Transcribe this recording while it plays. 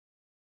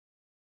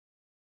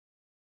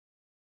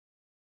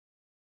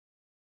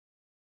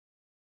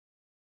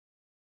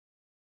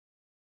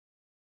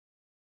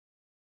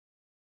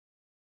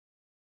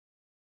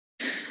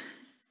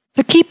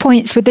The key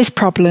points with this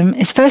problem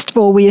is, first of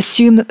all, we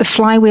assume that the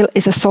flywheel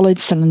is a solid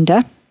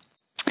cylinder.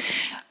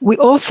 We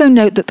also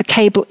note that the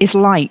cable is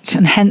light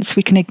and hence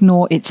we can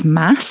ignore its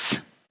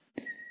mass.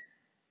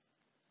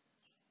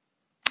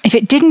 If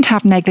it didn't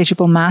have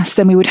negligible mass,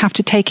 then we would have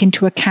to take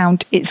into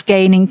account its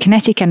gaining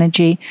kinetic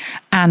energy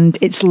and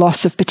its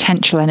loss of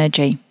potential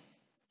energy.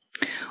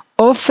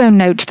 Also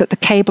note that the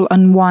cable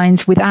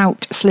unwinds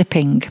without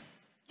slipping.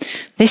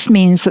 This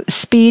means that the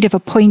speed of a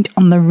point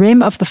on the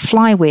rim of the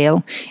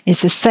flywheel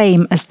is the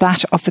same as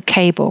that of the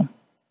cable.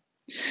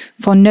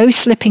 For no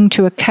slipping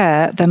to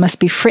occur, there must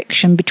be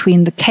friction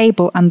between the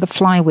cable and the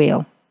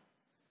flywheel.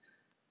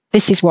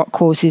 This is what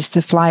causes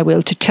the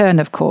flywheel to turn,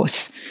 of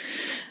course.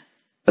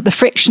 But the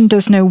friction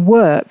does no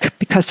work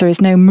because there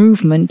is no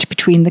movement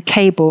between the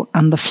cable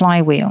and the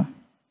flywheel.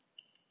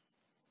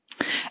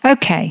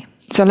 Okay,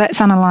 so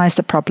let's analyse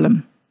the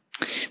problem.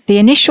 The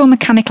initial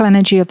mechanical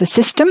energy of the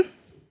system,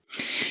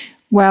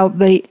 well,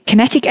 the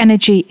kinetic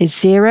energy is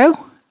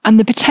 0 and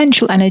the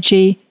potential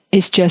energy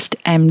is just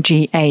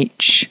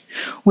mgh.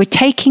 We're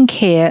taking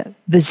here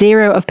the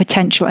 0 of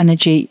potential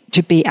energy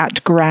to be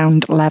at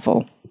ground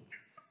level.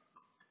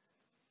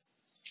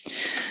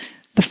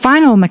 The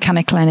final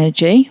mechanical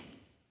energy,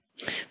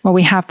 well,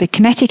 we have the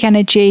kinetic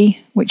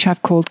energy, which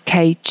I've called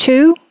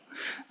K2.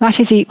 That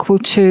is equal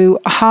to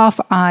a half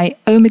I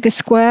omega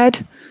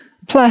squared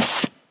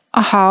plus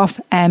a half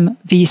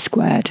mv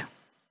squared.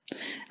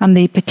 And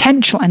the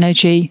potential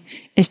energy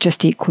is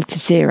just equal to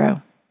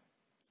 0.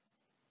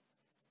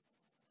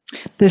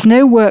 There's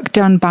no work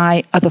done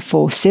by other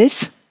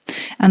forces,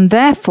 and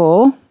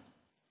therefore,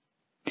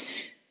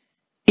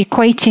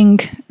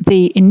 equating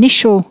the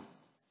initial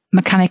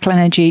mechanical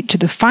energy to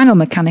the final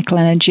mechanical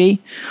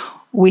energy,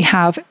 we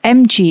have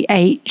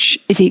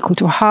mgh is equal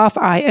to a half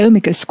I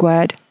omega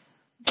squared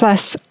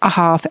plus a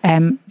half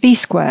mv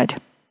squared.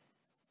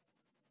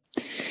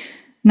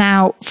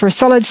 Now, for a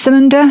solid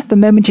cylinder, the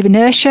moment of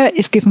inertia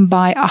is given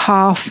by a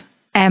half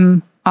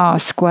mr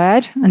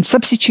squared, and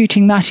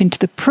substituting that into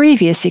the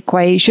previous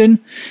equation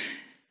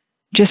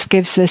just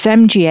gives us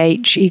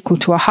mgh equal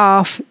to a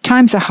half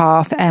times a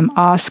half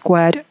mr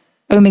squared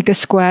omega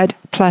squared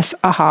plus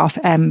a half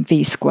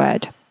mv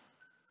squared.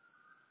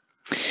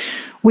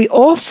 We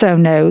also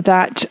know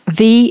that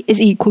v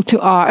is equal to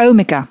r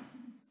omega.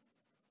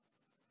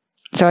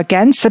 So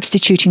again,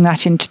 substituting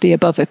that into the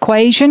above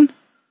equation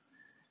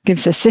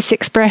gives us this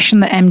expression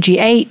that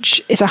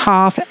mgh is a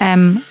half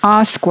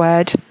mr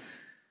squared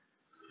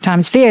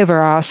times v over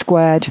r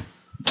squared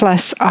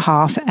plus a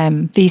half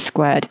mv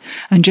squared.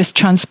 And just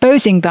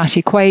transposing that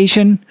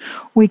equation,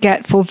 we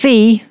get for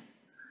v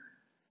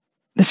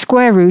the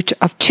square root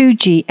of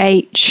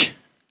 2gh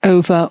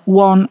over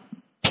 1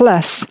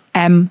 plus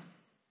m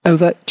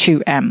over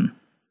 2m.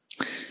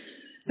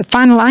 The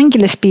final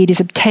angular speed is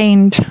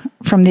obtained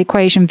from the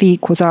equation v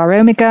equals r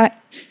omega.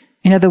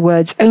 In other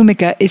words,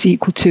 omega is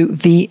equal to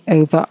v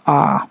over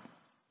r.